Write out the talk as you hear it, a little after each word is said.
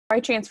I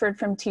transferred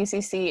from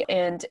TCC,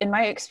 and in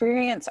my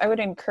experience, I would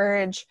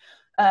encourage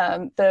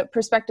the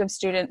prospective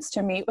students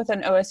to meet with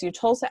an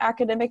OSU-Tulsa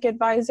academic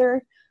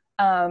advisor.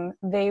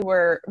 They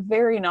were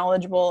very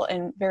knowledgeable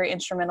and very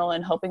instrumental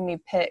in helping me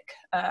pick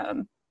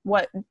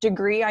what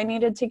degree I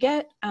needed to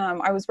get.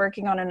 I was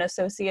working on an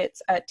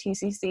associate's at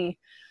TCC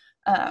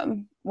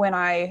when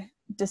I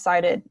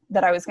decided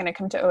that I was going to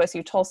come to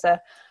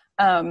OSU-Tulsa,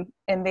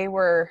 and they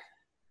were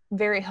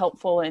very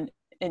helpful in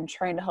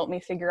trying to help me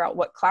figure out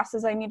what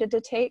classes I needed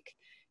to take.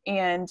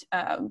 And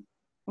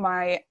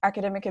my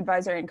academic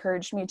advisor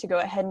encouraged me to go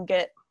ahead and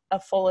get a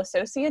full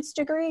associate's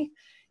degree.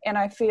 And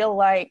I feel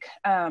like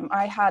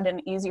I had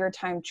an easier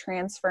time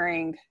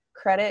transferring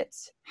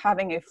credits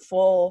having a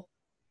full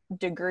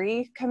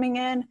degree coming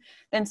in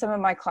than some of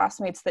my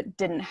classmates that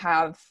didn't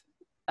have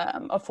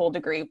a full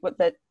degree,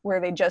 where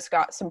they just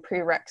got some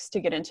prereqs to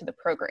get into the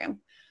program.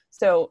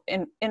 So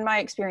in my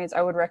experience,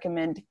 I would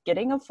recommend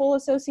getting a full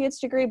associate's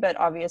degree, but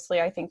obviously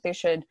I think they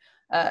should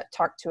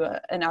talk to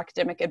an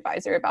academic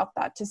advisor about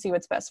that to see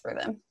what's best for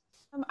them.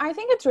 I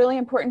think it's really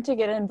important to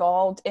get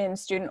involved in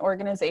student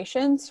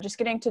organizations, just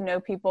getting to know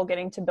people,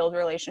 getting to build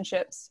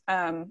relationships.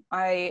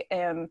 I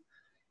am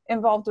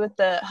involved with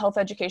the Health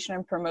Education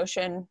and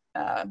Promotion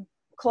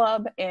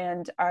Club,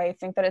 and I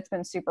think that it's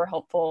been super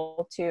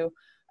helpful to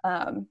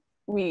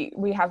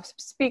we have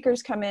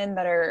speakers come in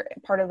that are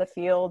part of the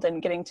field,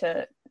 and getting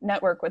to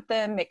network with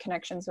them, make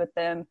connections with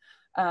them,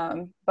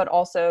 but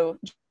also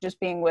just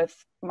being with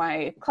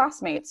my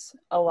classmates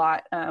a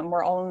lot.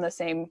 We're all in the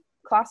same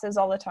classes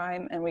all the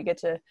time, and we get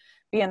to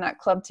be in that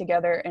club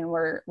together, and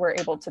we're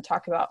able to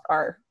talk about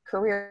our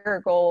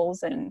career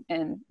goals and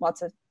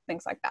lots of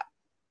things like that.